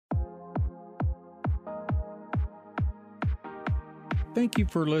Thank you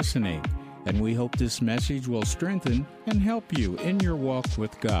for listening, and we hope this message will strengthen and help you in your walk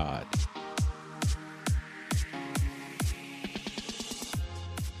with God.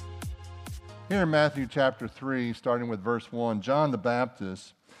 Here in Matthew chapter 3, starting with verse 1, John the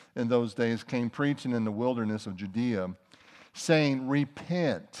Baptist in those days came preaching in the wilderness of Judea, saying,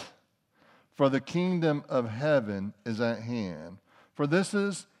 "Repent, for the kingdom of heaven is at hand. For this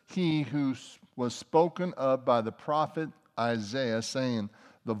is he who was spoken of by the prophet Isaiah, saying,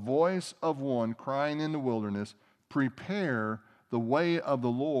 the voice of one crying in the wilderness, prepare the way of the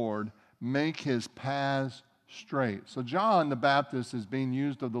Lord, make his paths straight." So John the Baptist is being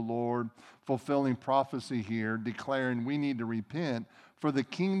used of the Lord, fulfilling prophecy here, declaring we need to repent, for the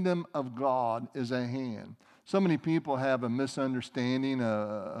kingdom of God is at hand. So many people have a misunderstanding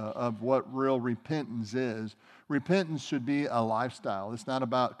of what real repentance is. Repentance should be a lifestyle. It's not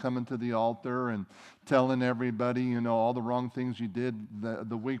about coming to the altar and telling everybody, all the wrong things you did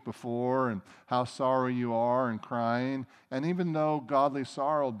the week before and how sorry you are and crying. And even though godly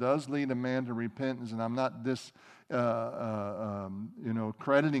sorrow does lead a man to repentance, and I'm not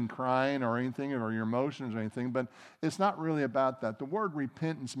crediting crying or anything or your emotions or anything, but it's not really about that. The word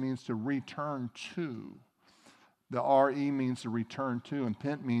repentance means to return to. The R-E means to return to, and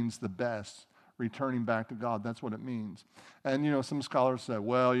pent means the best, returning back to God. That's what it means. And, some scholars say,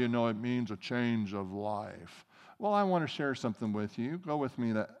 well, it means a change of life. Well, I want to share something with you. Go with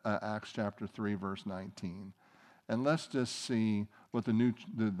me to Acts chapter 3, verse 19. And let's just see what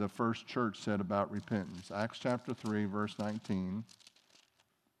the first church said about repentance. Acts chapter 3, verse 19.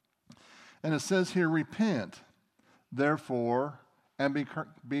 And it says here, "Repent, therefore, and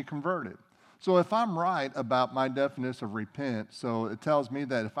be converted." So if I'm right about my definition of repent, so it tells me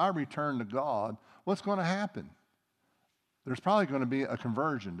that if I return to God, what's going to happen? There's probably going to be a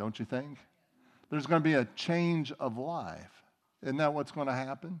conversion, don't you think? There's going to be a change of life. Isn't that what's going to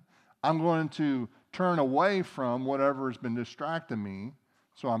happen? I'm going to turn away from whatever has been distracting me,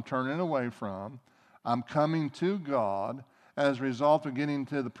 so I'm turning away from. I'm coming to God. As a result of getting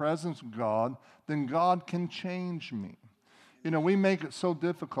to the presence of God, then God can change me. We make it so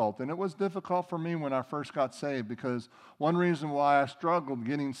difficult, and it was difficult for me when I first got saved, because one reason why I struggled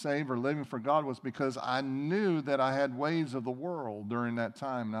getting saved or living for God was because I knew that I had ways of the world during that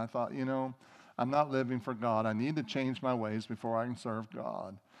time, and I thought, I'm not living for God. I need to change my ways before I can serve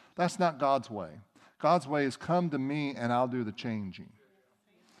God. That's not God's way. God's way is come to me, and I'll do the changing.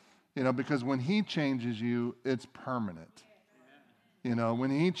 Because when He changes you, it's permanent. When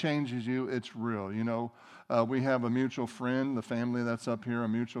He changes you, it's real. We have a mutual friend, the family that's up here, a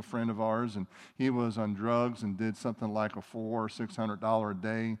mutual friend of ours, and he was on drugs and did something like a $400 or $600 a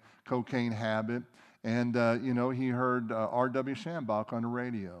day cocaine habit. And, he heard R.W. Shambach on the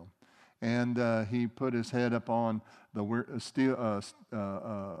radio. And he put his head up on the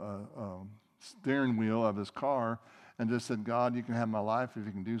steering wheel of his car and just said, "God, you can have my life if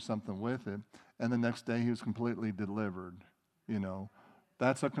you can do something with it." And the next day he was completely delivered.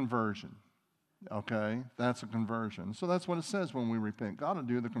 That's a conversion. Okay? That's a conversion. So that's what it says when we repent. God will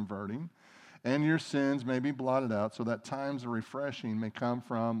do the converting, and your sins may be blotted out, so that times of refreshing may come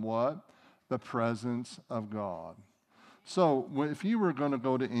from what? The presence of God. So if you were going to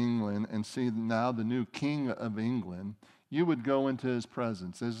go to England and see now the new King of England, you would go into his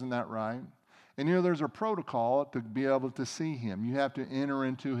presence. Isn't that right? And there's a protocol to be able to see him. You have to enter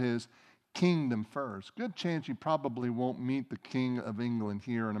into his kingdom first. Good chance you probably won't meet the King of England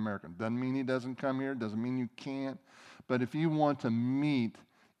here in America. Doesn't mean he doesn't come here. Doesn't mean you can't. But if you want to meet,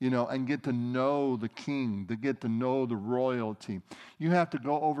 and get to know the king, to get to know the royalty, you have to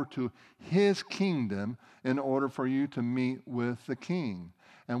go over to his kingdom in order for you to meet with the king.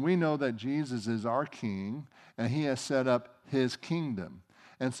 And we know that Jesus is our king, and he has set up his kingdom.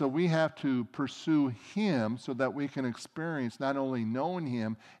 And so we have to pursue him so that we can experience not only knowing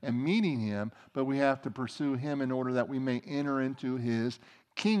him and meeting him, but we have to pursue him in order that we may enter into his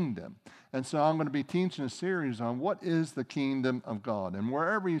kingdom. And so I'm going to be teaching a series on what is the kingdom of God. And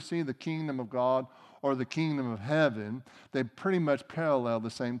wherever you see the kingdom of God or the kingdom of heaven, they pretty much parallel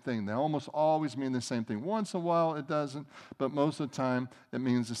the same thing. They almost always mean the same thing. Once in a while it doesn't, but most of the time it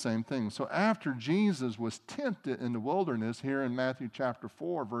means the same thing. So after Jesus was tempted in the wilderness, here in Matthew chapter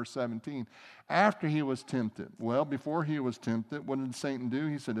 4, verse 17, after he was tempted, before he was tempted, what did Satan do?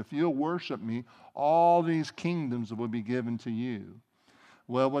 He said, "If you'll worship me, all these kingdoms will be given to you."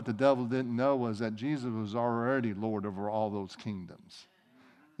 Well, what the devil didn't know was that Jesus was already Lord over all those kingdoms.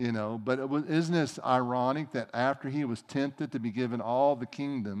 But isn't it ironic that after he was tempted to be given all the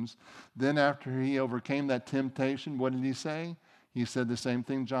kingdoms, then after he overcame that temptation, what did he say? He said the same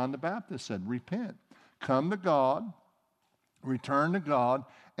thing John the Baptist said, "Repent, come to God, Return to God,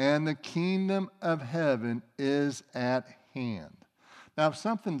 and the kingdom of heaven is at hand. Now, if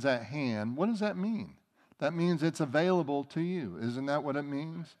something's at hand, what does that mean? That means it's available to you. Isn't that what it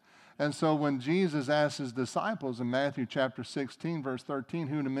means? And so when Jesus asked his disciples in Matthew chapter 16, verse 13,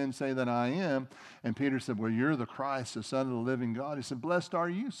 who do men say that I am? And Peter said, well, you're the Christ, the Son of the living God. He said, blessed are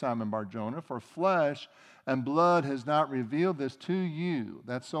you, Simon Bar-Jonah, for flesh and blood has not revealed this to you.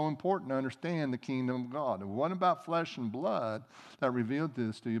 That's so important to understand the kingdom of God. It wasn't about flesh and blood that revealed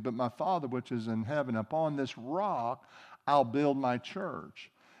this to you, but my Father which is in heaven. Upon this rock I'll build my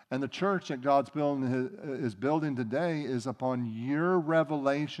church. And the church that God's is building today is upon your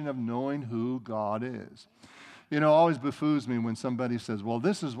revelation of knowing who God is. You know, it always befools me when somebody says, well,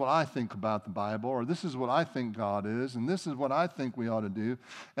 this is what I think about the Bible, or this is what I think God is, and this is what I think we ought to do.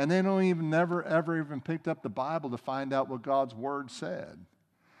 And they don't even never, ever even picked up the Bible to find out what God's Word said.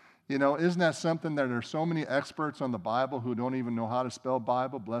 You know, isn't that something that there are so many experts on the Bible who don't even know how to spell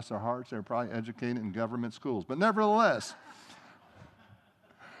Bible? Bless their hearts, they're probably educated in government schools. But nevertheless,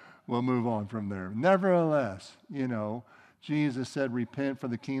 we'll move on from there. Nevertheless, you know, Jesus said, repent for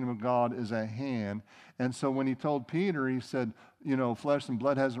the kingdom of God is at hand. And so when he told Peter, he said, you know, flesh and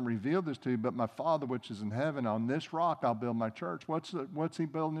blood hasn't revealed this to you, but my Father which is in heaven, on this rock I'll build my church. What's he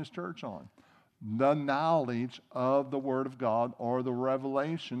building his church on? The knowledge of the Word of God, or the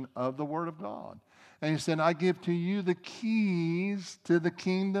revelation of the Word of God. And he said, I give to you the keys to the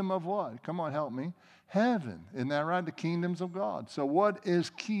kingdom of what? Come on, help me. Heaven. Isn't that right? The kingdoms of God. So what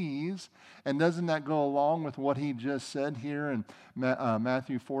is keys? And doesn't that go along with what he just said here in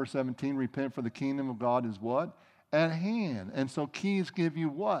Matthew 4:17? Repent for the kingdom of God is what? At hand. And so keys give you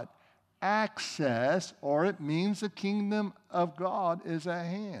what? Access, or it means the kingdom of God is at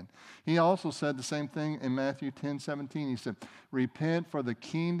hand. He also said the same thing in Matthew 10:17. He said, repent for the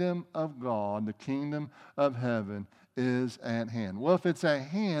kingdom of God, the kingdom of heaven is at hand. Well, if it's at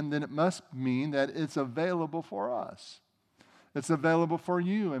hand, then it must mean that it's available for us. It's available for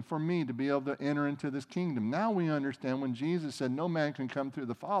you and for me to be able to enter into this kingdom. Now we understand when Jesus said, no man can come through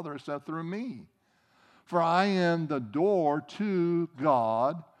the Father except through me. For I am the door to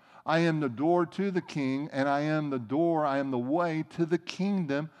God. I am the door to the King, and I am the way to the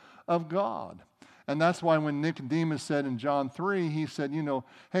kingdom of God. And that's why when Nicodemus said in John 3, he said, you know,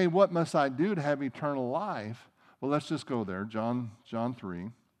 hey, what must I do to have eternal life? Well, let's just go there, John 3.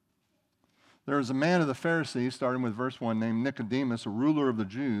 There was a man of the Pharisees, starting with verse 1, named Nicodemus, a ruler of the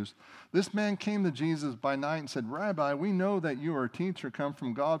Jews. This man came to Jesus by night and said, Rabbi, we know that you are a teacher come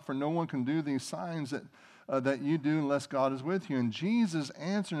from God, for no one can do these signs that you do unless God is with you. And Jesus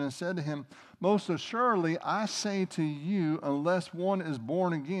answered and said to him, most assuredly, I say to you, unless one is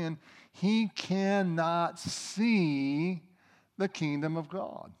born again, he cannot see the kingdom of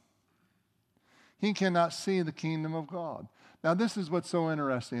God. He cannot see the kingdom of God. Now, this is what's so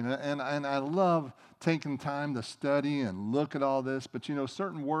interesting, and I love taking time to study and look at all this, but, you know,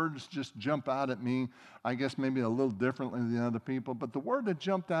 certain words just jump out at me, I guess maybe a little differently than other people, but the word that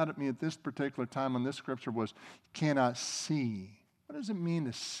jumped out at me at this particular time on this scripture was cannot see. What does it mean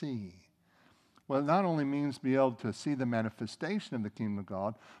to see? Well, it not only means to be able to see the manifestation of the kingdom of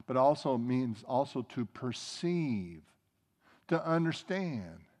God, but also means also to perceive, to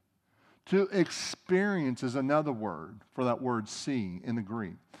understand. To experience is another word for that word see in the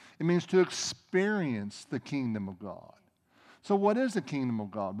Greek. It means to experience the kingdom of God. So what is the kingdom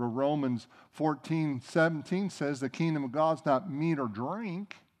of God? Well, Romans 14:17 says the kingdom of God is not meat or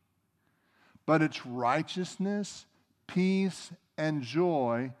drink, but it's righteousness, peace, and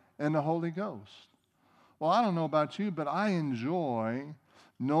joy in the Holy Ghost. Well, I don't know about you, but I enjoy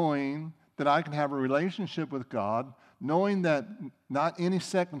knowing that I can have a relationship with God, knowing that not any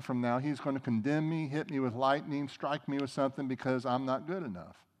second from now he's going to condemn me, hit me with lightning, strike me with something because I'm not good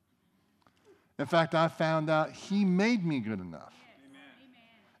enough. In fact, I found out he made me good enough.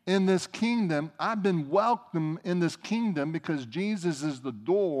 Amen. In this kingdom, I've been welcomed in this kingdom because Jesus is the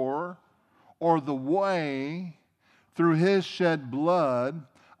door or the way. Through his shed blood,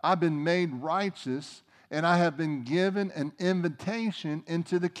 I've been made righteous, and I have been given an invitation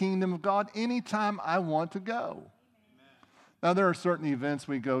into the kingdom of God anytime I want to go. Now, there are certain events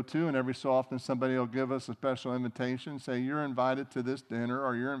we go to, and every so often somebody will give us a special invitation, say, you're invited to this dinner,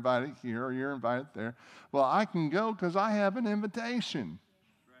 or you're invited here, or you're invited there. Well, I can go because I have an invitation.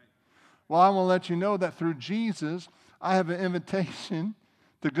 Right. Well, I want to let you know that through Jesus, I have an invitation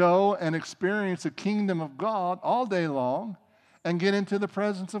to go and experience the kingdom of God all day long and get into the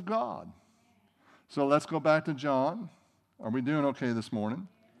presence of God. So let's go back to John. Are we doing okay this morning?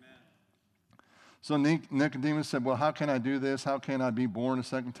 So Nicodemus said, well, how can I do this? How can I be born a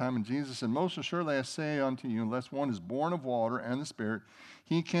second time? And Jesus said, most assuredly I say unto you, unless one is born of water and the Spirit,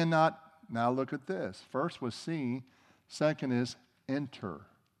 he cannot. Now look at this. First was see. Second is enter.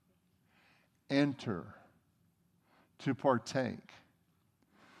 Enter. To partake.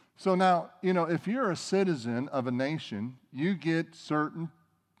 So now, if you're a citizen of a nation, you get certain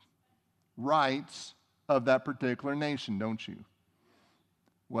rights of that particular nation, don't you?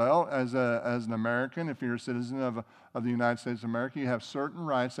 Well, as an American, if you're a citizen of the United States of America, you have certain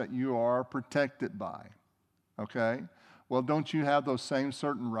rights that you are protected by, okay? Well, don't you have those same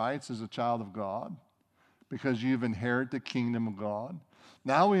certain rights as a child of God? Because you've inherited the kingdom of God.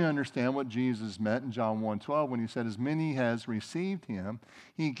 Now we understand what Jesus meant in John 1:12 when he said, as many as received him,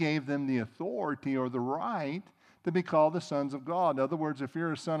 he gave them the authority or the right to be called the sons of God. In other words, if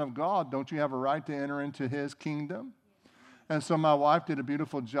you're a son of God, don't you have a right to enter into his kingdom? And so my wife did a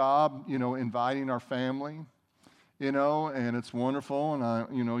beautiful job, inviting our family, and it's wonderful.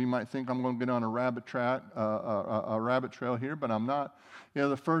 And you might think I'm going to get on a rabbit trail here, but I'm not.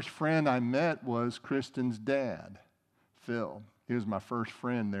 The first friend I met was Kristen's dad, Phil. He was my first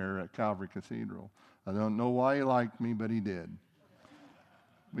friend there at Calvary Cathedral. I don't know why he liked me, but he did.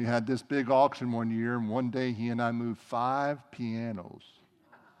 We had this big auction one year, and one day he and I moved 5 pianos.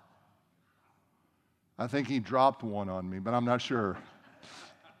 I think he dropped one on me, but I'm not sure.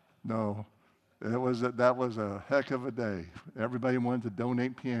 No, that was a heck of a day. Everybody wanted to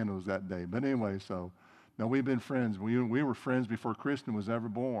donate pianos that day. But anyway, we've been friends. We were friends before Kristen was ever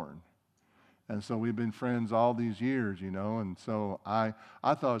born. And so we've been friends all these years, And so I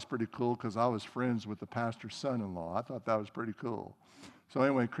thought it was pretty cool because I was friends with the pastor's son-in-law. I thought that was pretty cool. So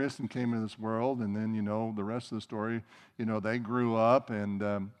anyway, Kristen came into this world, and then, the rest of the story, they grew up,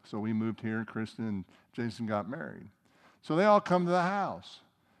 and so we moved here, and Kristen and Jason got married. So they all come to the house.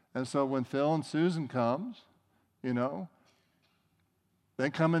 And so when Phil and Susan comes, they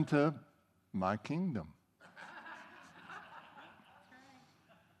come into my kingdom.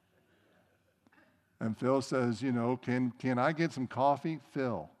 And Phil says, can I get some coffee?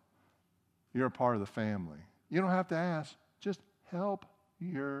 Phil, you're a part of the family. You don't have to ask. Just help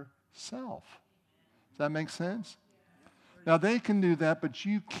yourself. Does that make sense? Now, they can do that, but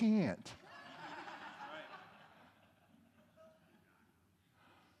you can't.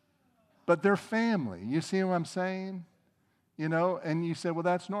 But they're family. You see what I'm saying? And you say, well,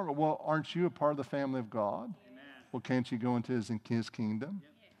 that's normal. Well, aren't you a part of the family of God? Amen. Well, can't you go into his kingdom?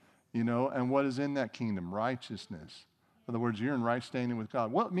 Yep. And what is in that kingdom? Righteousness. In other words, you're in right standing with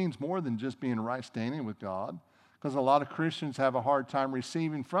God. Well, it means more than just being in right standing with God, because a lot of Christians have a hard time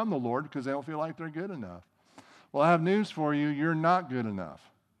receiving from the Lord because they don't feel like they're good enough. Well, I have news for you. You're not good enough.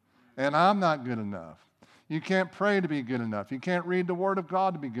 And I'm not good enough. You can't pray to be good enough. You can't read the Word of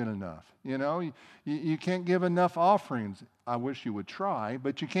God to be good enough. You can't give enough offerings. I wish you would try,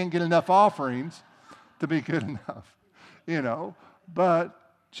 but you can't get enough offerings to be good enough. But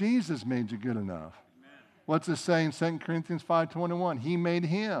Jesus made you good enough. Amen. What's it say in 2 Corinthians 5:21? He made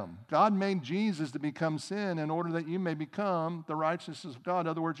him. God made Jesus to become sin in order that you may become the righteousness of God. In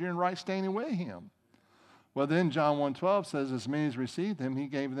other words, you're in right standing with him. Well, then John 1:12 says, as many as received him, he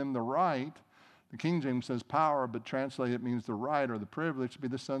gave them the right. The King James says power, but translated it means the right or the privilege to be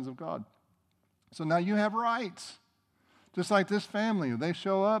the sons of God. So now you have rights. Just like this family, they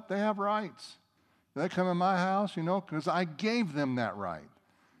show up, they have rights. They come in my house, because I gave them that right.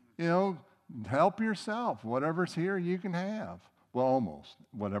 Help yourself. Whatever's here, you can have. Well, almost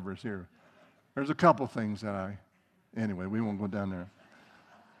whatever's here. There's a couple things that anyway, we won't go down there.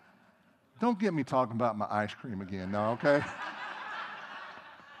 Don't get me talking about my ice cream again now, okay?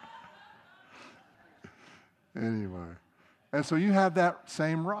 Anyway, and so you have that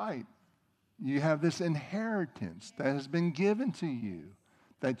same right. You have this inheritance that has been given to you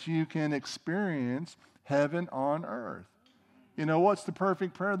that you can experience heaven on earth. What's the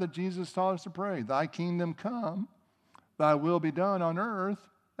perfect prayer that Jesus taught us to pray? Thy kingdom come, thy will be done on earth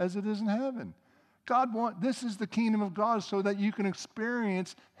as it is in heaven. This is the kingdom of God so that you can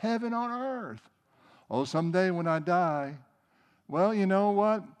experience heaven on earth. Oh, someday when I die, well, you know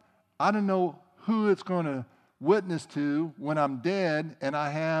what? I don't know who it's going to witness to when I'm dead and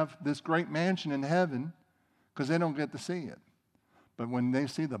I have this great mansion in heaven, because they don't get to see it. But when they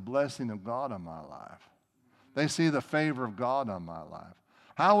see the blessing of God on my life, they see the favor of God on my life.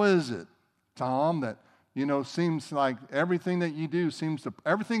 How is it, Tom, that, seems like everything that you do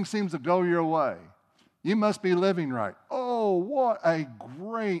everything seems to go your way? You must be living right. Oh, what a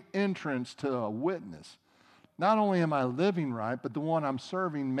great entrance to a witness. Not only am I living right, but the one I'm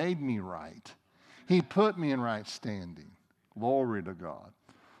serving made me right. He put me in right standing. Glory to God.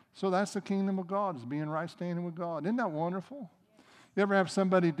 So that's the kingdom of God, is being right standing with God. Isn't that wonderful? You ever have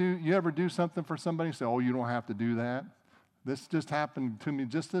somebody you ever do something for somebody and say, oh, you don't have to do that? This just happened to me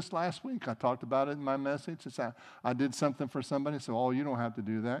just this last week. I talked about it in my message. I did something for somebody and said, oh, you don't have to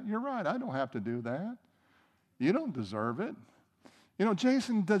do that. You're right, I don't have to do that. You don't deserve it. You know,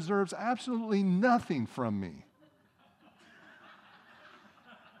 Jason deserves absolutely nothing from me.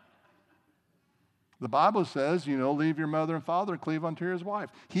 The Bible says, you know, leave your mother and father and cleave unto his wife.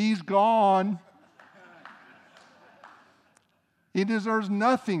 He's gone. He deserves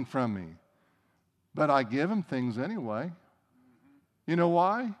nothing from me. But I give him things anyway. You know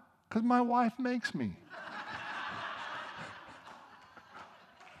why? Because my wife makes me.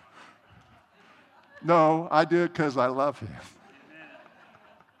 No, I do it because I love him.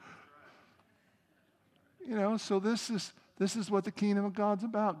 You know, so this is what the kingdom of God's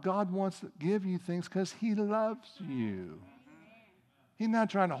about. God wants to give you things because he loves you. He's not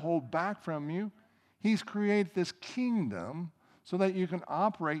trying to hold back from you. He's created this kingdom so that you can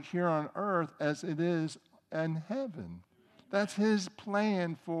operate here on earth as it is in heaven. That's his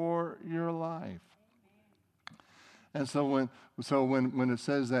plan for your life. And so when it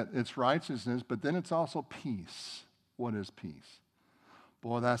says that it's righteousness, but then it's also peace. What is peace?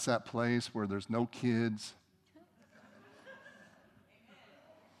 Boy, that's that place where there's no kids.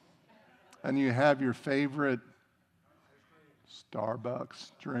 And you have your favorite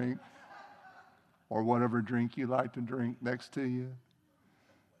Starbucks drink or whatever drink you like to drink next to you.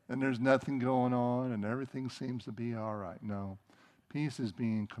 And there's nothing going on and everything seems to be all right. No, peace is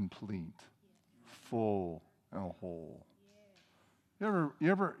being complete, full, and whole. You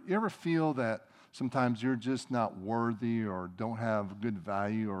ever feel that sometimes you're just not worthy or don't have good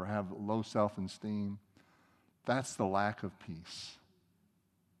value or have low self-esteem? That's the lack of peace.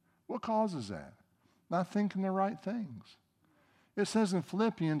 What causes that? Not thinking the right things. It says in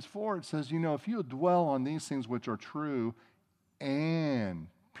Philippians 4, it says, you know, if you dwell on these things which are true and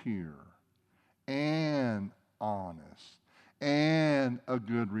pure and honest and a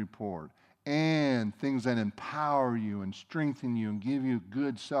good report and things that empower you and strengthen you and give you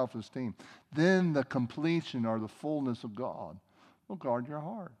good self-esteem, then the completion or the fullness of God will guard your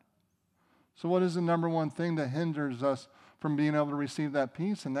heart. So what is the number one thing that hinders us from being able to receive that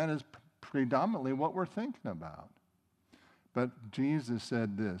peace? And that is predominantly what we're thinking about. But Jesus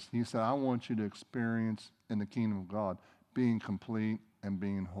said this. He said, I want you to experience in the kingdom of God being complete and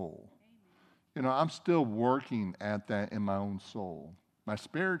being whole. You know, I'm still working at that in my own soul. My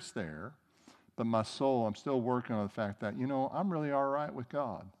spirit's there, but my soul, I'm still working on the fact that, you know, I'm really all right with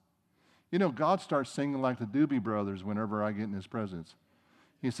God. You know, God starts singing like the Doobie Brothers whenever I get in his presence.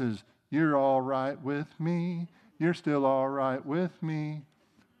 He says, you're all right with me. You're still all right with me.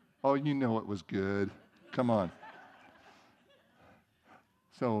 Oh, you know it was good. Come on.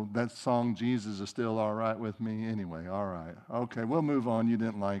 So that song, Jesus is still all right with me. Anyway, all right. Okay, we'll move on. You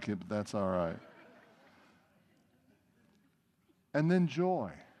didn't like it, but that's all right. And then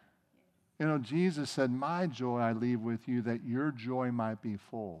joy. You know, Jesus said, my joy I leave with you, that your joy might be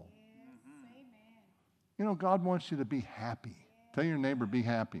full. Yes, you know, God wants you to be happy. Tell your neighbor, be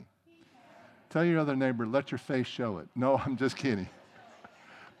happy. Tell your other neighbor, let your face show it. No, I'm just kidding.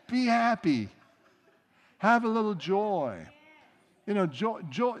 Be happy. Have a little joy. You know,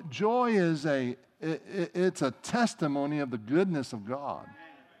 joy is it's a testimony of the goodness of God.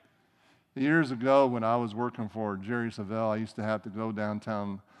 Years ago, when I was working for Jerry Savelle, I used to have to go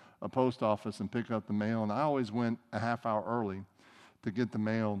downtown a post office and pick up the mail, and I always went a half hour early to get the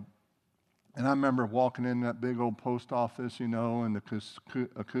mail. And I remember walking in that big old post office, you know, and the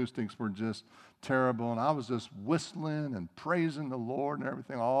acoustics were just terrible, and I was just whistling and praising the Lord and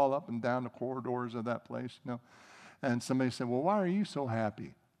everything all up and down the corridors of that place, you know. And somebody said, well, why are you so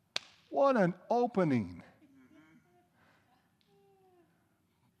happy? What an opening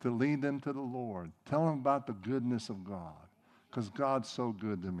to lead them to the Lord. Tell them about the goodness of God, because God's so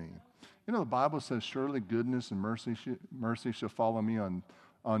good to me. You know, the Bible says, surely goodness and mercy shall follow me on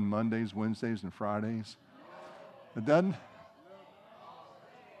Mondays, Wednesdays, and Fridays. It doesn't?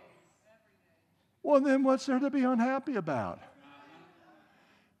 Well, then what's there to be unhappy about?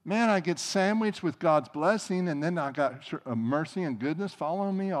 Man, I get sandwiched with God's blessing, and then I got mercy and goodness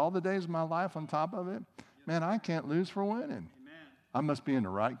following me all the days of my life on top of it. Man, I can't lose for winning. I must be in the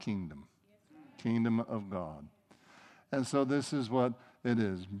right kingdom, kingdom of God. And so this is what it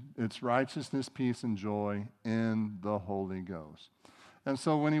is. It's righteousness, peace, and joy in the Holy Ghost. And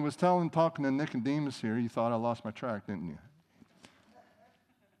so when he was talking to Nicodemus here, you thought I lost my track, didn't you?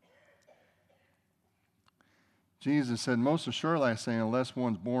 Jesus said, most assuredly I say, unless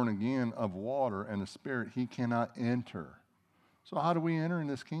one's born again of water and the Spirit, he cannot enter. So how do we enter in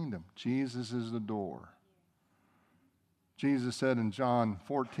this kingdom? Jesus is the door. Jesus said in John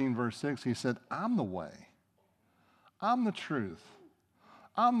 14, verse 6, he said, I'm the way. I'm the truth.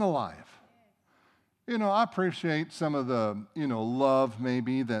 I'm the life. I appreciate some of the, love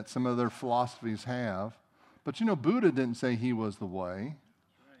maybe that some of their philosophies have. But, Buddha didn't say he was the way.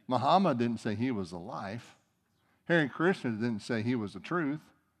 Muhammad didn't say he was the life. Hare Krishna didn't say he was the truth.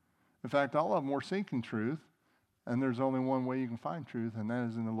 In fact, all of them were seeking truth. And there's only one way you can find truth, and that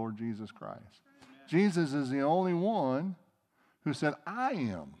is in the Lord Jesus Christ. Amen. Jesus is the only one who said, I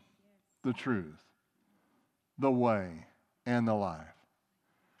am the truth, the way, and the life.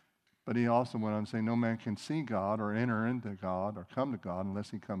 But he also went on to say, no man can see God or enter into God or come to God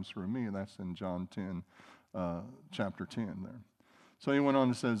unless he comes through me. And that's in John 10, chapter 10 there. So he went on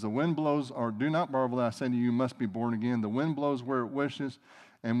and says, the wind blows, or do not marvel that I say to you, you must be born again. The wind blows where it wishes,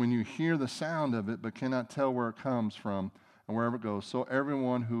 and when you hear the sound of it, but cannot tell where it comes from and wherever it goes, so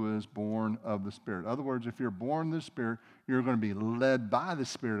everyone who is born of the Spirit. In other words, if you're born of the Spirit, you're going to be led by the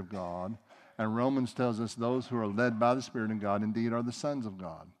Spirit of God. And Romans tells us those who are led by the Spirit of God indeed are the sons of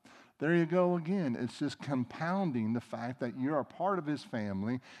God. There you go again. It's just compounding the fact that you're a part of his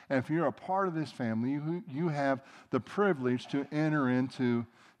family. And if you're a part of his family, you have the privilege to enter into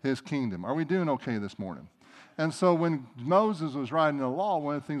his kingdom. Are we doing okay this morning? And so when Moses was writing the law,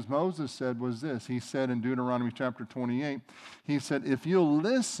 one of the things Moses said was this. He said in Deuteronomy chapter 28, he said, if you'll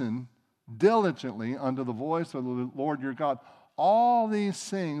listen diligently unto the voice of the Lord your God, all these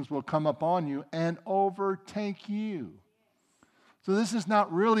things will come upon you and overtake you. So this is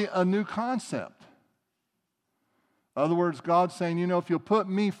not really a new concept. In other words, God's saying, if you'll put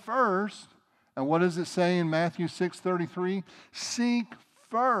me first, and what does it say in Matthew 6:33? Seek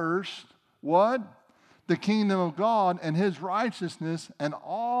first, what? The kingdom of God and his righteousness, and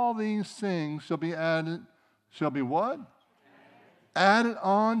all these things shall be added, shall be what? Added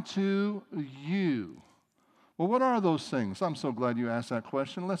on to you. Well, what are those things? I'm so glad you asked that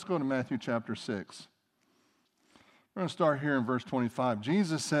question. Let's go to Matthew chapter 6. We're going to start here in verse 25.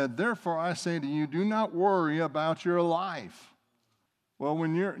 Jesus said, therefore I say to you, do not worry about your life. Well,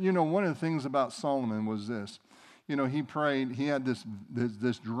 when one of the things about Solomon was this. He prayed, he had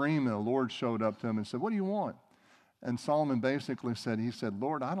this dream, and the Lord showed up to him and said, what do you want? And Solomon basically said,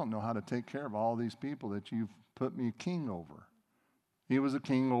 Lord, I don't know how to take care of all these people that you've put me king over. He was a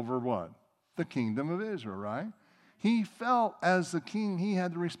king over what? The kingdom of Israel, right? He felt as the king, he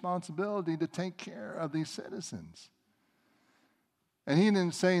had the responsibility to take care of these citizens. And he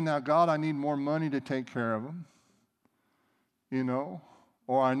didn't say, now, God, I need more money to take care of them,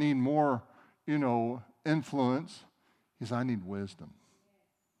 or I need more, influence. He said, I need wisdom.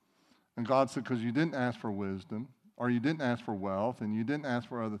 And God said, because you didn't ask for wisdom, or you didn't ask for wealth, and you didn't ask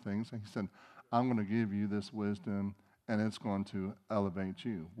for other things, he said, I'm going to give you this wisdom, and it's going to elevate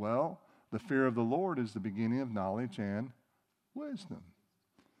you. Well, the fear of the Lord is the beginning of knowledge and wisdom.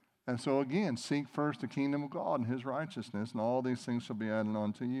 And so again, seek first the kingdom of God and his righteousness, and all these things shall be added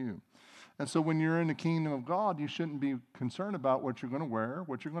on to you. And so when you're in the kingdom of God, you shouldn't be concerned about what you're going to wear,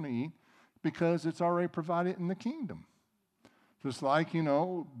 what you're going to eat, because it's already provided in the kingdom. Just like,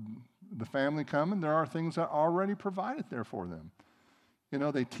 the family coming, there are things that are already provided there for them.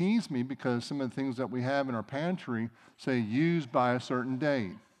 They tease me because some of the things that we have in our pantry say used by a certain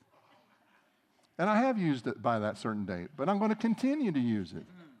date. And I have used it by that certain date, but I'm going to continue to use it.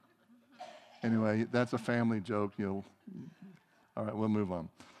 Anyway, that's a family joke. All right, we'll move on.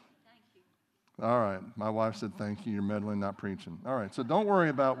 Thank you. All right, my wife said thank you. You're meddling, not preaching. All right, so don't worry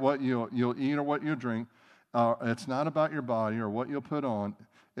about what you'll eat or what you'll drink. It's not about your body or what you'll put on.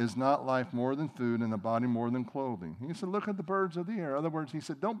 Is not life more than food and the body more than clothing? He said, look at the birds of the air. In other words, he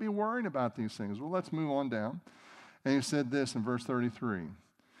said, don't be worried about these things. Well, let's move on down. And he said this in verse 33.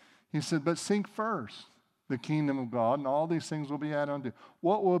 He said, but seek first the kingdom of God, and all these things will be added unto you.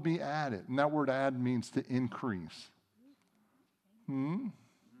 What will be added? And that word add means to increase. How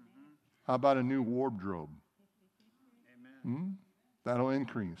about a new wardrobe? That'll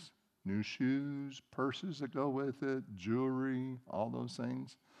increase. New shoes, purses that go with it, jewelry, all those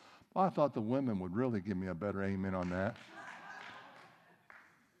things. Well, I thought the women would really give me a better amen on that.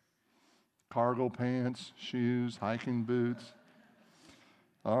 Cargo pants, shoes, hiking boots.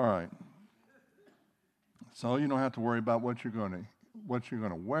 All right. So you don't have to worry about what you're going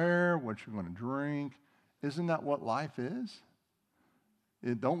to wear, what you're going to drink. Isn't that what life is?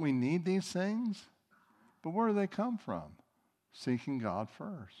 Don't we need these things? But where do they come from? Seeking God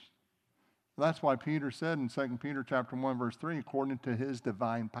first. That's why Peter said in 2 Peter chapter 1, verse 3, according to his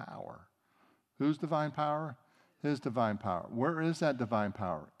divine power. Whose divine power? His divine power. Where is that divine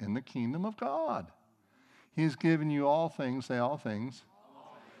power? In the kingdom of God. He's given you all things. Say all things.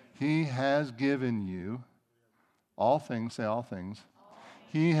 He has given you all things. Say all things.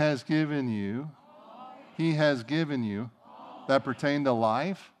 He has given you. He has given you that pertain to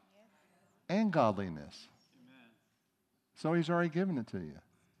life and godliness. So he's already given it to you.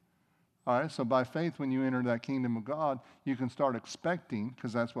 All right, so by faith, when you enter that kingdom of God, you can start expecting,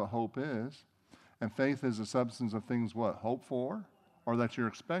 because that's what hope is. And faith is the substance of things what? Hope for, or that you're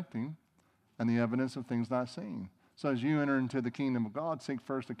expecting, and the evidence of things not seen. So as you enter into the kingdom of God, seek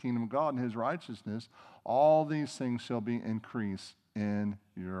first the kingdom of God and his righteousness, all these things shall be increased in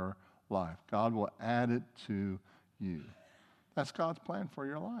your life. God will add it to you. That's God's plan for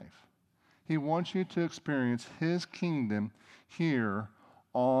your life. He wants you to experience his kingdom here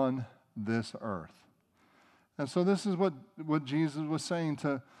on this earth. And so this is what Jesus was saying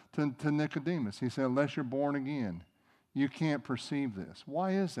to Nicodemus. He said, unless you're born again, you can't perceive this.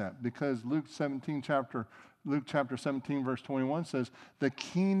 Why is that? Because Luke chapter 17, verse 21 says, the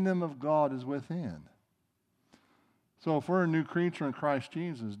kingdom of God is within. So if we're a new creature in Christ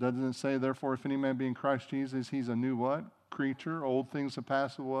Jesus, doesn't it say, therefore, if any man be in Christ Jesus, he's a new what? Creature. Old things have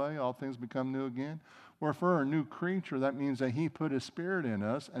passed away, all things become new again. Well, if we're a new creature, that means that he put his spirit in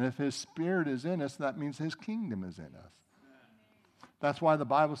us, and if his spirit is in us, that means his kingdom is in us. That's why the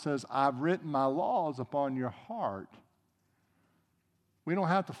Bible says, I've written my laws upon your heart. We don't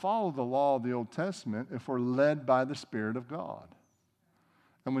have to follow the law of the Old Testament if we're led by the Spirit of God.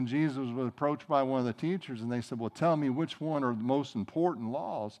 And when Jesus was approached by one of the teachers and they said, well, tell me which one are the most important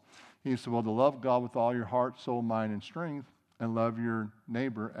laws, he said, well, to love God with all your heart, soul, mind, and strength, and love your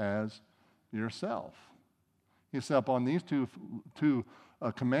neighbor as yourself. He said, upon these two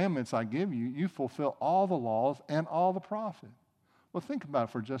commandments I give you, you fulfill all the laws and all the prophets. Well, think about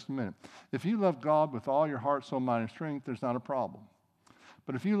it for just a minute. If you love God with all your heart, soul, mind, and strength, there's not a problem.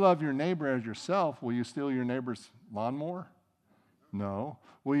 But if you love your neighbor as yourself, will you steal your neighbor's lawnmower? No.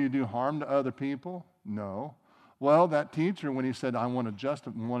 Will you do harm to other people? No. Well, that teacher, when he said, wanted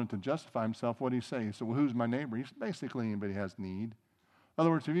to justify himself, what did he say? He said, well, who's my neighbor? He said, basically anybody has need. In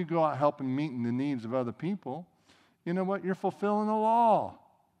other words, if you go out helping meeting the needs of other people, you know what? You're fulfilling the law.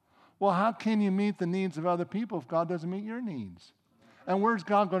 Well, how can you meet the needs of other people if God doesn't meet your needs? And where's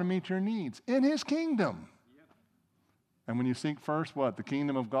God going to meet your needs? In his kingdom. And when you seek first what? The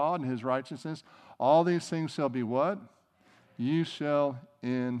kingdom of God and his righteousness, all these things shall be what? You shall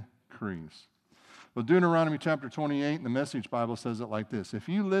increase. Well, Deuteronomy chapter 28 in the Message Bible says it like this. If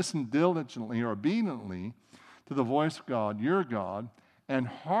you listen diligently or obediently to the voice of God, your God, and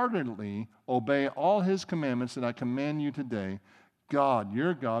heartedly obey all his commandments that I command you today, God,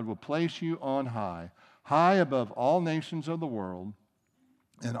 your God, will place you on high, high above all nations of the world,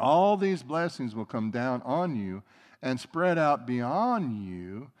 and all these blessings will come down on you and spread out beyond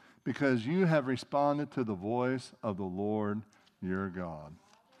you because you have responded to the voice of the Lord your God.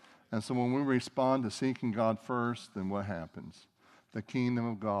 And so when we respond to seeking God first, then what happens? The kingdom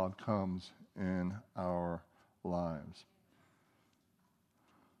of God comes in our lives.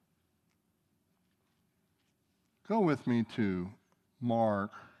 Go with me to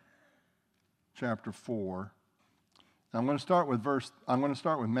Mark chapter 4. I'm going to start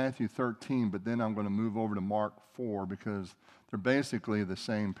with Matthew 13, but then I'm going to move over to Mark 4 because they're basically the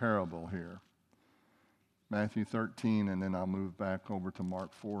same parable here. Matthew 13, and then I'll move back over to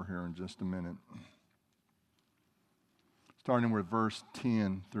Mark 4 here in just a minute. Starting with verse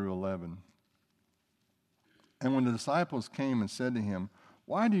 10 through 11. And when the disciples came and said to him,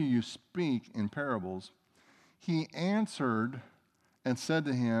 why do you speak in parables? He answered and said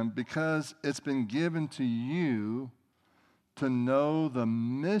to him, because it's been given to you to know the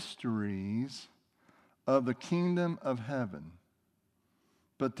mysteries of the kingdom of heaven,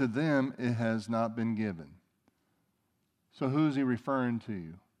 but to them it has not been given. So who's he referring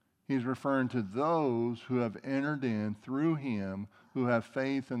to? He's referring to those who have entered in through him, who have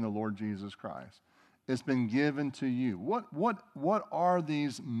faith in the Lord Jesus Christ. It's been given to you. What are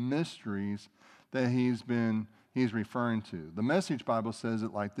these mysteries that he's referring to? The Message Bible says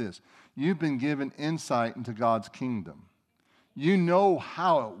it like this. You've been given insight into God's kingdom. You know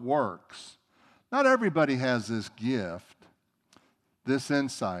how it works. Not everybody has this gift, this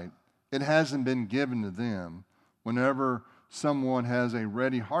insight. It hasn't been given to them. Whenever someone has a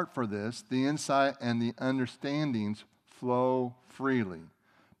ready heart for this, the insight and the understandings flow freely.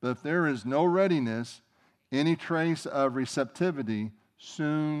 But if there is no readiness, any trace of receptivity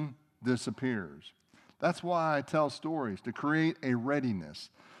soon disappears. That's why I tell stories, to create a readiness,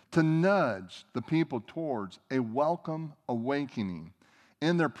 to nudge the people towards a welcome awakening.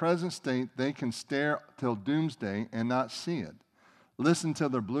 In their present state, they can stare till doomsday and not see it. Listen till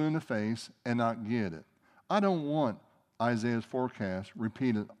they're blue in the face and not get it. I don't want Isaiah's forecast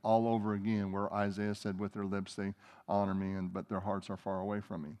repeated all over again, where Isaiah said, with their lips they honor me, but their hearts are far away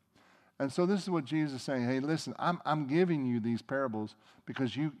from me. And so this is what Jesus is saying. Hey, listen, I'm giving you these parables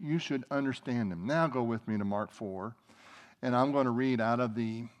because you should understand them. Now go with me to Mark 4, and I'm going to read out of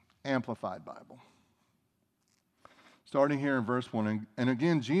the Amplified Bible. Starting here in verse 1. And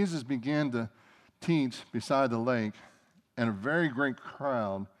again, Jesus began to teach beside the lake, and a very great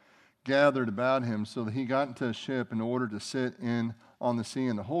crowd gathered about him, so that he got into a ship in order to sit in on the sea,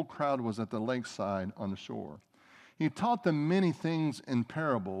 and the whole crowd was at the lakeside on the shore. He taught them many things in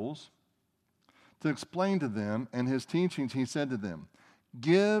parables to explain to them, and his teachings he said to them,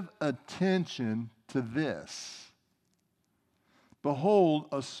 give attention to this. Behold,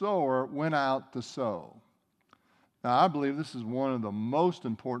 a sower went out to sow. Now, I believe this is one of the most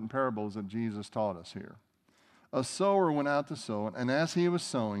important parables that Jesus taught us here. A sower went out to sow, and as he was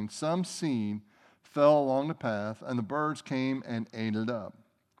sowing, some seed fell along the path, and the birds came and ate it up.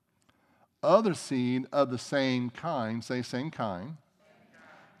 Other seed of the same kind, say same kind,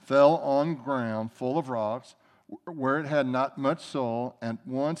 fell on ground full of rocks, where it had not much soil, and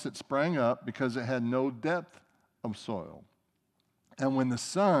once it sprang up because it had no depth of soil. And when the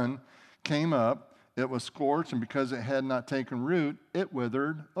sun came up, it was scorched, and because it had not taken root, it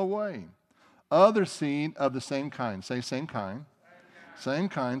withered away. Other seed of the same kind, say same kind, same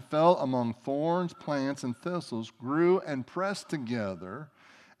kind, fell among thorns, plants, and thistles, grew and pressed together,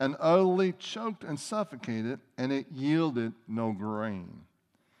 and utterly choked and suffocated, and it yielded no grain.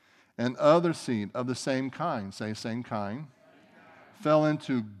 And other seed of the same kind, say same kind, fell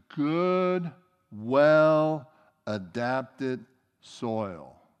into good, well-adapted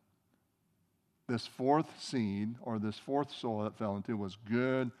soil. This fourth seed, or this fourth soil that fell into, was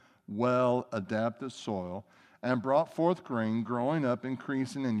good, well-adapted soil, and brought forth grain, growing up,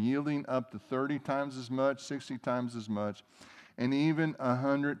 increasing, and yielding up to 30 times as much, 60 times as much, and even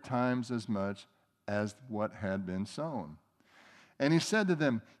 100 times as much as what had been sown. And he said to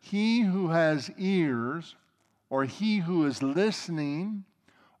them, he who has ears, or he who is listening,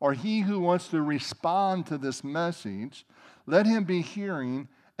 or he who wants to respond to this message, let him be hearing,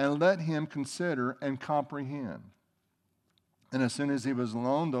 and let him consider and comprehend. And as soon as he was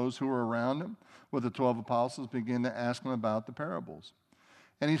alone, those who were around him with the 12 apostles began to ask him about the parables.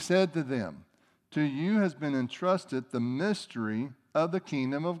 And he said to them, to you has been entrusted the mystery of the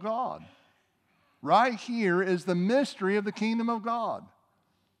kingdom of God. Right here is the mystery of the kingdom of God.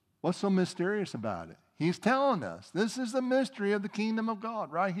 What's so mysterious about it? He's telling us this is the mystery of the kingdom of God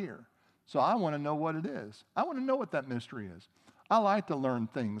right here. So I want to know what it is. I want to know what that mystery is. I like to learn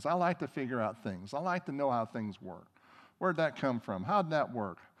things. I like to figure out things. I like to know how things work. Where'd that come from? How'd that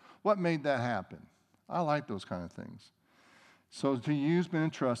work? What made that happen? I like those kind of things. So to you has been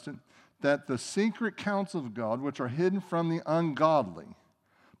entrusted that the secret counsels of God, which are hidden from the ungodly,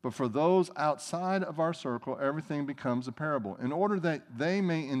 but for those outside of our circle, everything becomes a parable, in order that they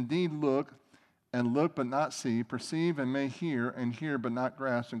may indeed look but not see, perceive and may hear, and hear but not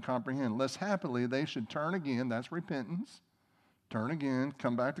grasp and comprehend, lest happily they should turn again, that's repentance, turn again,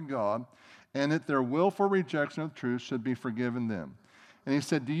 come back to God, and that their willful rejection of truth should be forgiven them. And he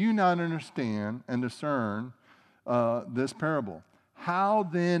said, do you not understand and discern this parable? How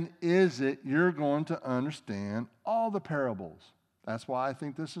then is it you're going to understand all the parables? That's why I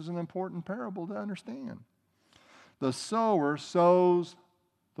think this is an important parable to understand. The sower sows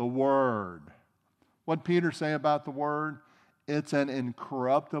the word. What did Peter say about the word? It's an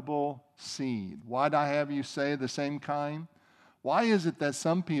incorruptible seed. Why did I have you say the same kind? Why is it that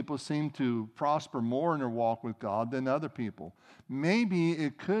some people seem to prosper more in their walk with God than other people? Maybe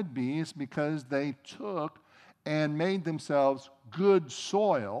it could be it's because they took and made themselves good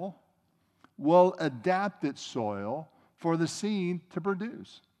soil, well-adapted soil, for the seed to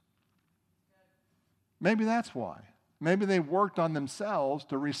produce. Maybe that's why. Maybe they worked on themselves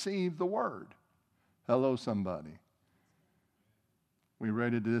to receive the word. Hello, somebody. We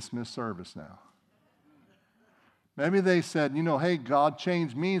ready to dismiss service now? Maybe they said, hey, God,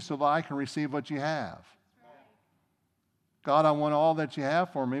 change me so that I can receive what you have. God, I want all that you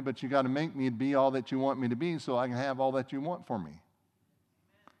have for me, but you got to make me be all that you want me to be so I can have all that you want for me.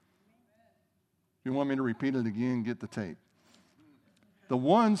 You want me to repeat it again? Get the tape. The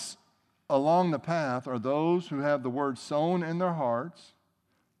ones along the path are those who have the word sown in their hearts.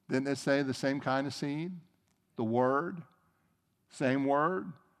 Didn't it say the same kind of seed? The word? Same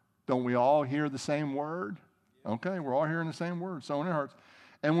word? Don't we all hear the same word? Okay, we're all hearing the same word, sown in our hearts.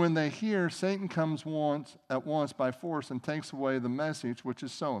 And when they hear, Satan comes at once by force and takes away the message which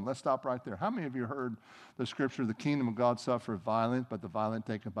is sown. Let's stop right there. How many of you heard the scripture, the kingdom of God suffereth violence, but the violent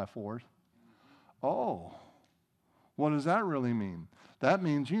take it by force? Oh, what does that really mean? That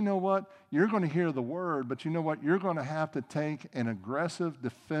means, you know what? You're going to hear the word, but you know what? You're going to have to take an aggressive,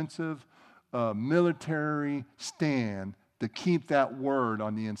 defensive, military stand to keep that word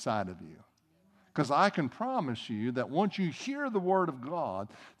on the inside of you. Because I can promise you that once you hear the word of God,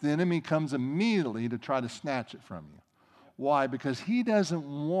 the enemy comes immediately to try to snatch it from you. Why? Because he doesn't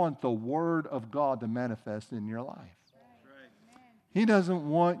want the word of God to manifest in your life. He doesn't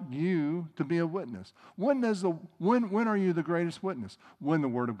want you to be a witness. When are you the greatest witness? When the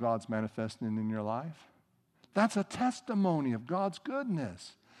word of God's manifesting in your life. That's a testimony of God's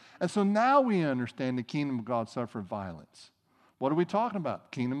goodness. And so now we understand the kingdom of God suffered violence. What are we talking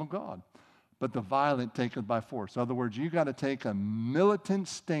about? Kingdom of God. But the violent take it by force. In other words, you got to take a militant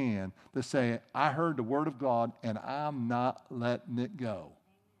stand to say, I heard the word of God and I'm not letting it go.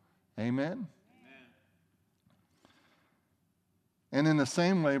 Amen? And in the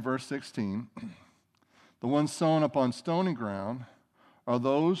same way, verse 16, the ones sown upon stony ground are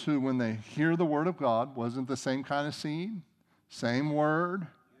those who, when they hear the word of God, wasn't the same kind of seed, same word,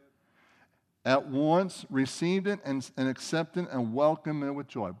 at once received it and accepted and welcomed it with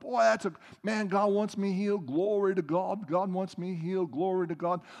joy. Boy, man, God wants me healed. Glory to God. God wants me healed. Glory to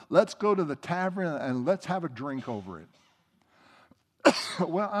God. Let's go to the tavern and let's have a drink over it.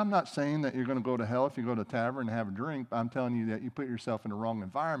 Well, I'm not saying that you're going to go to hell if you go to a tavern and have a drink, but I'm telling you that you put yourself in the wrong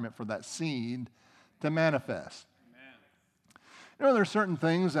environment for that seed to manifest. Amen. You know, there are certain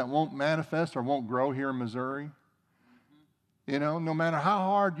things that won't manifest or won't grow here in Missouri. Mm-hmm. You know, no matter how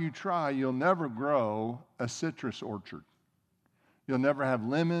hard you try, you'll never grow a citrus orchard. You'll never have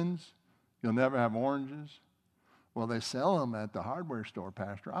lemons. You'll never have oranges. Well, they sell them at the hardware store,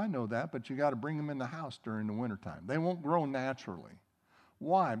 Pastor. I know that, but you got to bring them in the house during the wintertime. They won't grow naturally.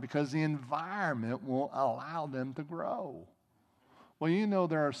 Why? Because the environment won't allow them to grow. Well, you know,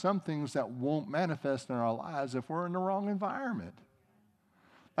 there are some things that won't manifest in our lives if we're in the wrong environment.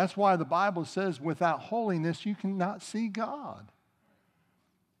 That's why the Bible says without holiness, you cannot see God.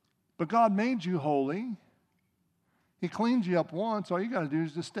 But God made you holy. He cleaned you up once. All you got to do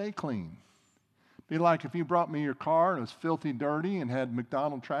is just stay clean. Be like if you brought me your car and it was filthy dirty and had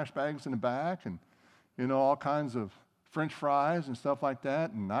McDonald's trash bags in the back and, you know, all kinds of French fries and stuff like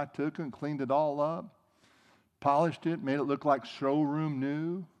that, and I took it and cleaned it all up, polished it, made it look like showroom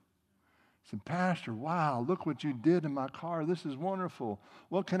new. I said, Pastor, wow, look what you did in my car. This is wonderful.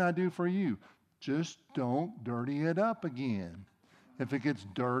 What can I do for you? Just don't dirty it up again. If it gets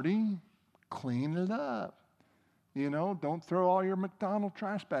dirty, clean it up. You know, don't throw all your McDonald's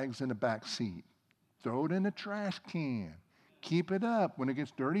trash bags in the back seat. Throw it in the trash can. Keep it up. When it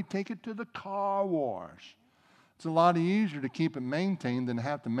gets dirty, take it to the car wash. It's a lot easier to keep it maintained than to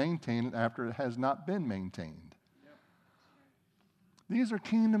have to maintain it after it has not been maintained. Yep. These are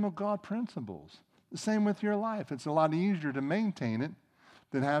kingdom of God principles. The same with your life. It's a lot easier to maintain it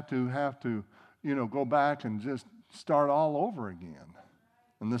than have to, you know, go back and just start all over again.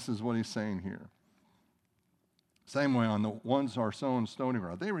 And this is what he's saying here. Same way on the ones who are sown stony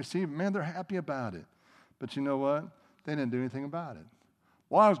ground. They receive it, man, they're happy about it. But you know what? They didn't do anything about it.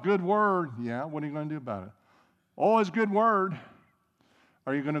 Well, it's a good word. Yeah, what are you going to do about it? Oh, it's a good word.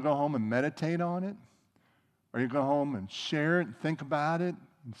 Are you going to go home and meditate on it? Are you going to go home and share it and think about it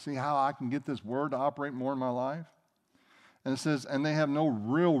and see how I can get this word to operate more in my life? And it says, and they have no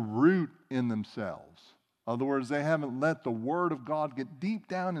real root in themselves. In other words, they haven't let the word of God get deep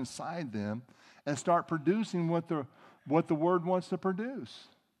down inside them and start producing what the word wants to produce.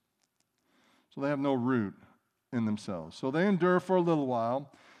 So they have no root in themselves. So they endure for a little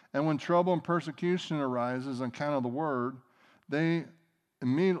while. And when trouble and persecution arises on account of the word, they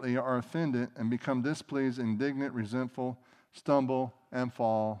immediately are offended and become displeased, indignant, resentful, stumble, and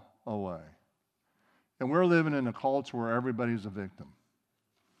fall away. And we're living in a culture where everybody's a victim.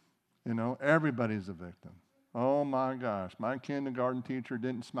 You know, everybody's a victim. Oh my gosh, my kindergarten teacher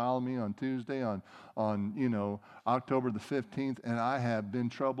didn't smile at me on Tuesday on October the 15th, and I have been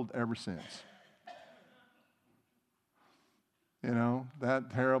troubled ever since. You know, that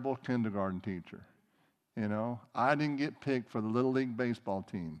terrible kindergarten teacher. You know, I didn't get picked for the Little League baseball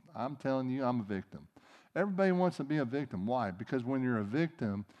team. I'm telling you, I'm a victim. Everybody wants to be a victim. Why? Because when you're a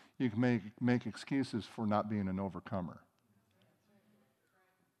victim, you can make excuses for not being an overcomer.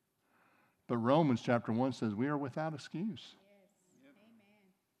 But Romans chapter 1 says we are without excuse. Yes.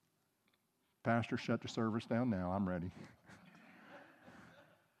 Amen. Pastor, shut the service down now. I'm ready.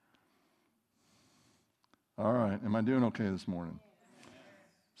 All right. Am I doing okay this morning?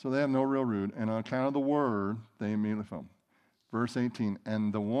 So they have no real root, and on account of the word, they immediately fall. Verse 18,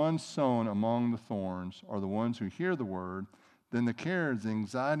 and the ones sown among the thorns are the ones who hear the word, than the cares, the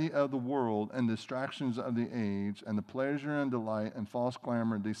anxiety of the world, and distractions of the age, and the pleasure and delight, and false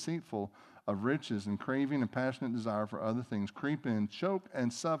clamor, and deceitful of riches, and craving and passionate desire for other things creep in, choke,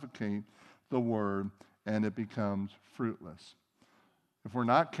 and suffocate the word, and it becomes fruitless. If we're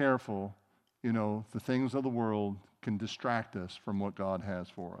not careful, the things of the world can distract us from what God has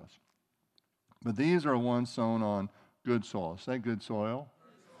for us. But these are ones sown on good soil. Say good soil.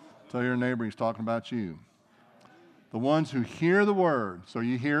 Tell your neighbor he's talking about you. The ones who hear the word. So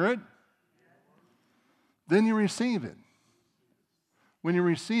you hear it, then you receive it. When you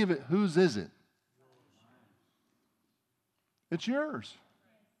receive it, whose is it? It's yours.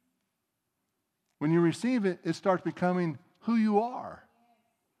 When you receive it, it starts becoming who you are.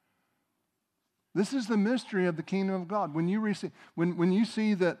 This is the mystery of the kingdom of God. When you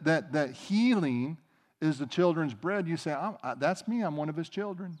see that healing is the children's bread, you say, that's me. I'm one of his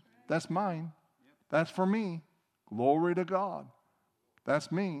children. That's mine. That's for me. Glory to God.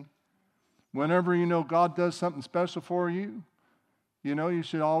 That's me. Whenever God does something special for you, you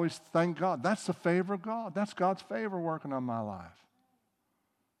should always thank God. That's the favor of God. That's God's favor working on my life.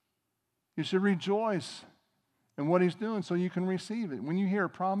 You should rejoice in what he's doing so you can receive it. When you hear a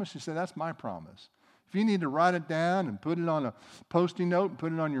promise, you say, that's my promise. If you need to write it down and put it on a Post-it note and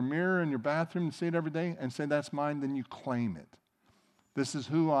put it on your mirror in your bathroom and see it every day and say, that's mine, then you claim it. This is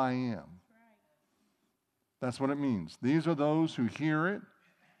who I am. That's what it means. These are those who hear it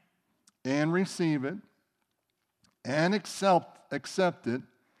and receive it and accept it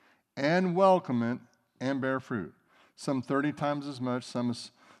and welcome it and bear fruit. Some 30 times as much, some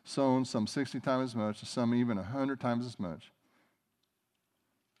is sown, some 60 times as much, some even 100 times as much.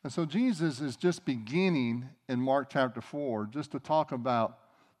 And so Jesus is just beginning in Mark chapter 4 just to talk about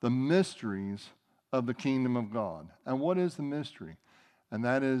the mysteries of the kingdom of God. And what is the mystery? And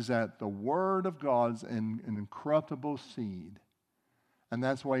that is that the word of God is an incorruptible seed. And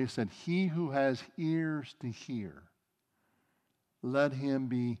that's why he said, he who has ears to hear, let him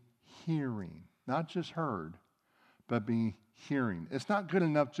be hearing. Not just heard, but be hearing. It's not good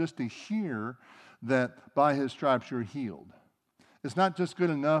enough just to hear that by his stripes you're healed. It's not just good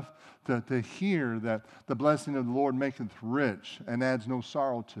enough to hear that the blessing of the Lord maketh rich and adds no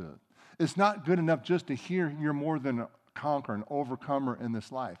sorrow to it. It's not good enough just to hear you're more than a conqueror, an overcomer in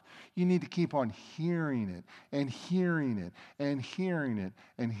this life. You need to keep on hearing it and hearing it and hearing it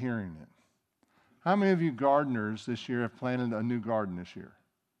and hearing it. How many of you gardeners this year have planted a new garden this year?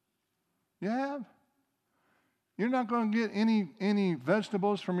 You have? You're not going to get any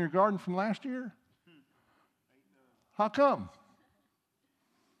vegetables from your garden from last year? How come?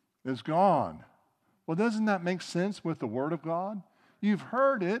 It's gone. Well, doesn't that make sense with the Word of God? You've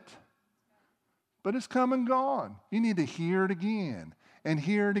heard it, but it's come and gone. You need to hear it again and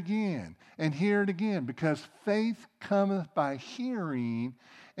hear it again and hear it again, because faith cometh by hearing,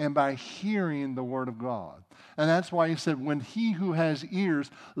 and by hearing the Word of God. And that's why he said, when he who has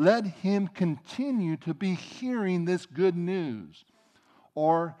ears, let him continue to be hearing this good news,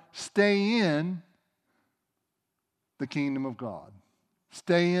 or stay in the kingdom of God.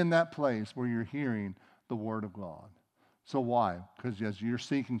 Stay in that place where you're hearing the Word of God. So why? Because as you're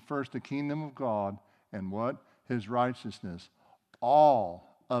seeking first the kingdom of God and what? His righteousness,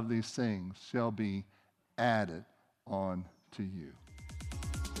 all of these things shall be added on to you.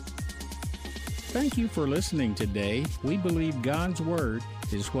 Thank you for listening today. We believe God's Word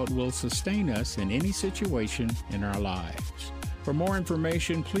is what will sustain us in any situation in our lives. For more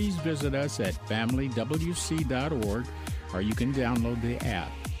information, please visit us at familywc.org, or you can download the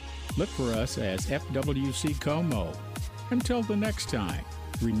app. Look for us as FWC Como. Until the next time,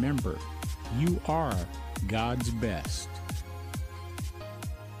 remember, you are God's best.